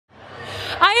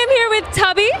I am here with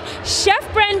Tubby,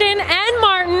 Chef Brendan, and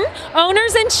Martin,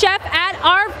 owners and chef at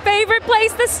our favorite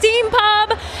place, the Steam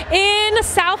Pub in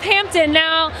Southampton.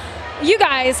 Now, you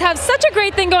guys have such a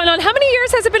great thing going on. How many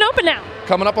years has it been open now?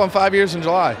 Coming up on 5 years in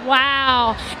July.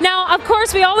 Wow. Now, of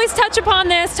course, we always touch upon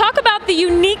this. Talk about the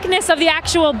uniqueness of the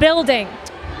actual building.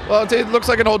 Well, it looks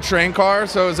like an old train car,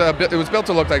 so it was built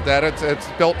to look like that. It's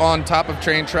built on top of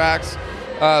train tracks.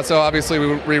 So obviously we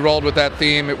re-rolled with that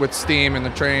theme with steam and the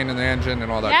train and the engine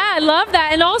and all that. Yeah, I love that.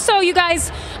 And also you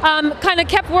guys kind of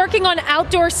kept working on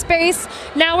outdoor space.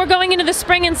 Now we're going into the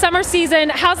spring and summer season.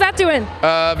 How's that doing?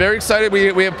 Very excited.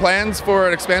 We have plans for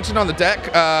an expansion on the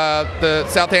deck. The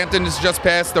Southampton has just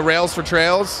passed the Rails for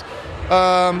Trails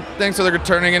thing, so they're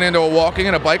turning it into a walking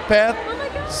and a bike path. Oh my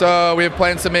God. So we have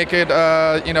plans to make it,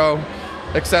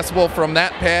 accessible from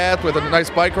that path with a nice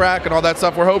bike rack and all that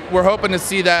stuff. We're hoping to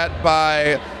see that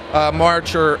by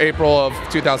March or April of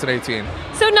 2018.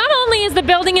 So not only is the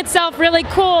building itself really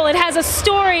cool, it has a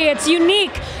story, it's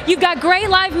unique. You've got great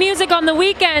live music on the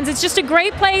weekends. It's just a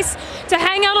great place to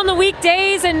hang out on the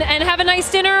weekdays and have a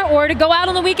nice dinner, or to go out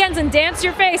on the weekends and dance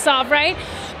your face off, right?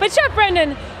 But Chef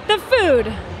Brendan, the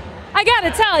food, I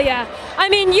gotta tell ya, I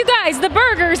mean, you guys, the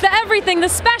burgers, the everything, the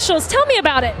specials, tell me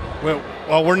about it. Well,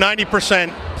 we're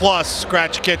 90% plus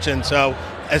scratch kitchen, so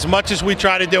as much as we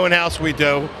try to do in-house, we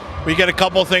do. We get a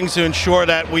couple things to ensure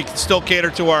that we can still cater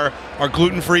to our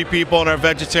gluten-free people and our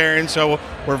vegetarians, so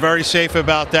we're very safe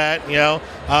about that.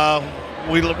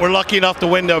 We're lucky enough to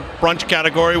win the brunch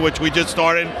category, which we just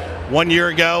started 1 year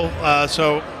ago,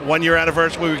 so 1 year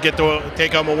anniversary, we get to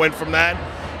take home a win from that.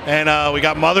 And we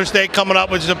got Mother's Day coming up,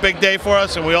 which is a big day for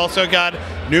us, and we also got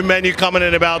new menu coming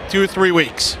in about 2 or 3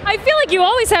 weeks. I feel like you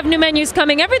always have new menus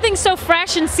coming. Everything's so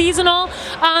fresh and seasonal.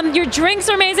 Your drinks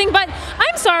are amazing, but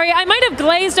I'm sorry, I might have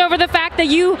glazed over the fact that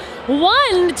you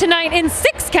won tonight in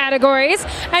 6 categories,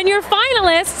 and you're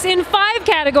finalists in 5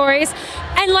 categories.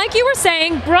 And like you were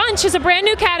saying, brunch is a brand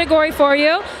new category for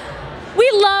you. We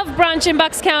love brunch in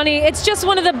Bucks County. It's just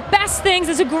one of the best things.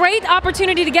 It's a great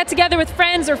opportunity to get together with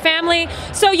friends or family.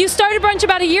 So you started brunch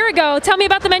about a year ago. Tell me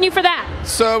about the menu for that.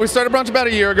 So we started brunch about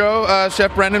a year ago.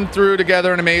 Chef Brendan threw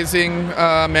together an amazing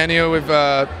menu with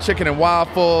chicken and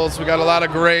waffles. We got a lot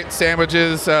of great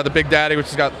sandwiches. The Big Daddy, which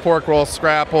has got pork roll,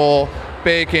 scrapple,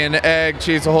 bacon, egg,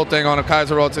 cheese, the whole thing on a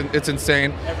Kaiser roll. It's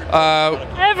insane.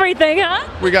 Everything, huh?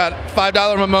 We got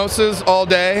 $5 mimosas all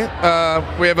day.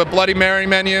 We have a Bloody Mary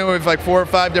menu with like 4 or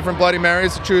 5 different Bloody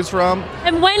Marys to choose from.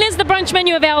 And when is the brunch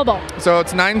menu available? So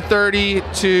it's 9:30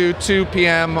 to 2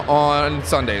 p.m. on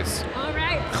Sundays. All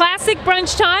right, classic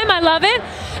brunch time. I love it.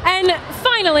 And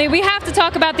finally, we have to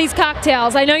talk about these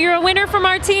cocktails. I know you're a winner for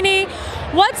Martini.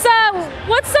 What's some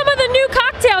of the new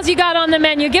cocktails you got on the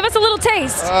menu? Give us a little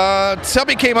taste.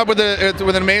 Tubby came up with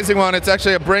an amazing one. It's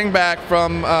actually a bring back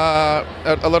from a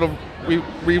little. We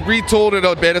retooled it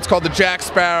a bit. It's called the Jack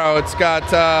Sparrow. It's got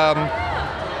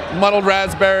muddled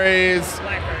raspberries.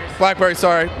 Blackberries.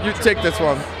 Sorry. You take this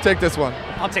one. Take this one.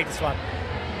 I'll take this one.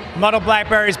 Muddled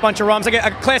blackberries, bunch of rums, like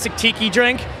a classic tiki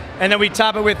drink. And then we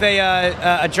top it with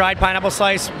a dried pineapple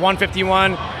slice,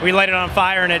 151. We light it on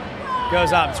fire and it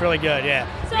goes up. It's really good, yeah.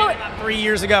 So about 3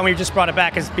 years ago, and we just brought it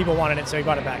back because people wanted it, so we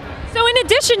brought it back. So in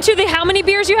addition to how many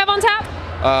beers you have on tap?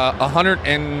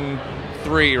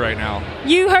 103 right now.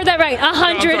 You heard that right,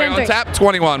 103. No, on tap,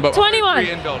 21, but 21.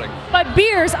 3 in building. But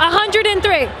beers,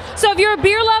 103. So if you're a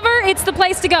beer lover, it's the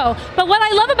place to go. But what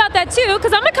I love about that too,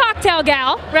 because I'm a cocktail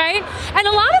gal, right? And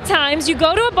a lot of times you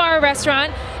go to a bar or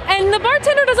restaurant, and the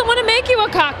bartender doesn't want to make you a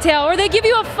cocktail, or they give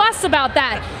you a fuss about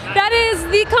that. That is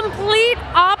the complete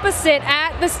opposite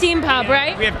at the Steam Pub,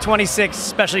 right? We have 26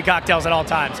 specialty cocktails at all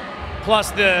times,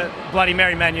 plus the Bloody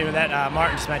Mary menu that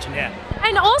Martin just mentioned, yeah.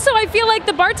 And also, I feel like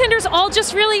the bartenders all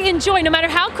just really enjoy, no matter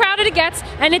how crowded it gets,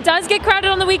 and it does get crowded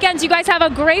on the weekends. You guys have a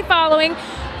great following,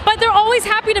 but they're always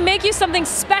happy to make you something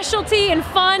specialty and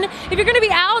fun. If you're going to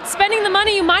be out spending the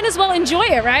money, you might as well enjoy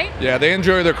it, right? Yeah, they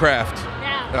enjoy their craft.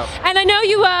 Yep. And I know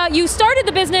you started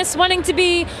the business wanting to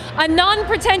be a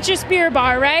non-pretentious beer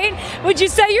bar, right? Would you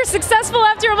say you're successful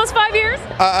after almost 5 years?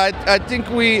 I think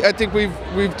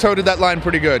we've toted that line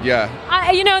pretty good, yeah.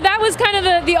 That was kind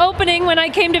of the opening when I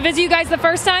came to visit you guys the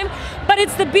first time. But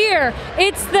it's the beer,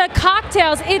 it's the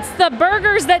cocktails, it's the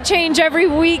burgers that change every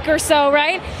week or so,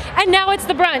 right? And now it's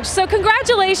the brunch. So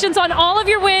congratulations on all of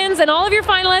your wins and all of your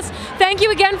finalists. Thank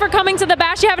you again for coming to the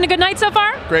Bash. You having a good night so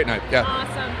far? Great night, yeah.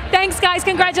 Awesome. Thanks, guys.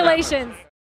 Congratulations.